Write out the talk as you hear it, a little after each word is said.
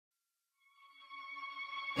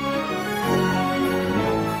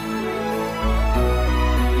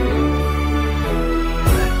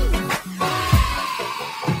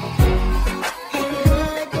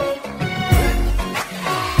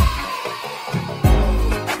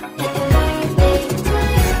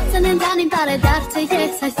Pare darse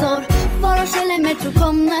jeksajsor Voroshele me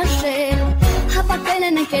trukom në shel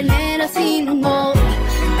Hapatelen e kenera sin humor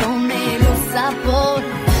Come lo sabor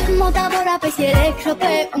Moda vora pe siere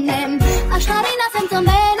krope unem Ashtarina sem të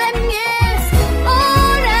mbenem njes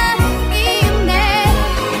Ora ime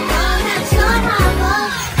Gonna Shnorhavor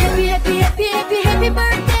Happy, happy, happy, happy, happy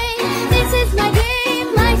birthday This is my day,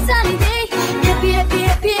 my sunny day Happy, happy,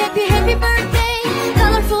 happy, happy, happy birthday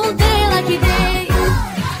Colorful day, lucky day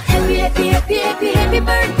Happy, happy, happy, happy, happy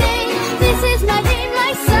birthday This is my day,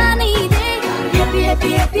 my sunny day Happy,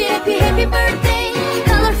 happy, happy, happy, happy birthday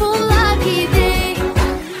Colorful, lucky day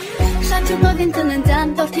Shaqë bëgën të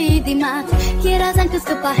nëndën torti dimat Kjera zën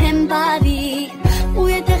kësë pahem bari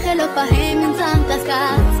Uje të khelo pahem në zën të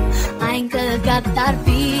skat Ajnë këgat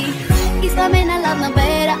tarpi Iska me në lavë në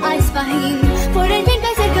bera a ispahim Por e gjenë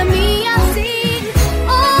kaj se këmi asin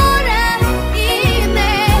Ora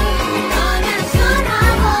ime Gonna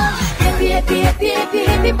Shnorhavor Happy, happy, happy, happy,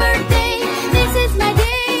 happy birthday This is my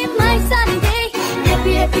day, my sunny day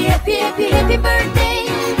Happy, happy, happy, happy, happy birthday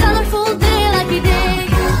Colorful day, lucky day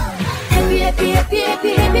Happy, happy, happy,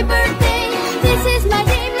 happy, happy birthday This is my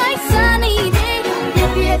day, my sunny day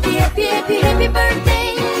Happy, happy, happy, happy, happy birthday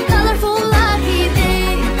Colorful, lucky day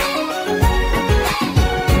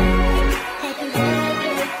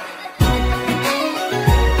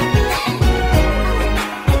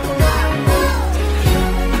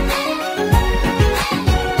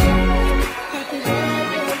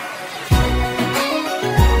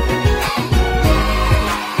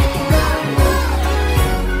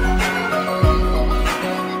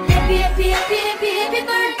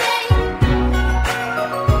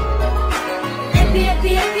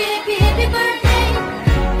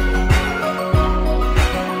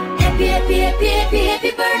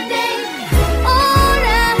Happy birthday,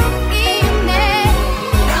 ora ime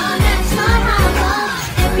Gonna Shnorhavor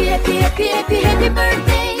Happy, happy, happy, happy, happy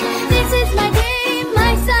birthday This is my day,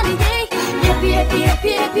 my sunny day Happy, happy,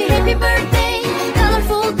 happy, happy, happy birthday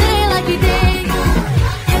Colorful day, lucky day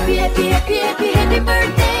Happy, happy, happy, happy, happy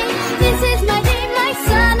birthday This is my day, my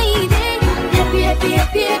sunny day Happy, happy,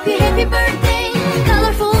 happy, happy, happy birthday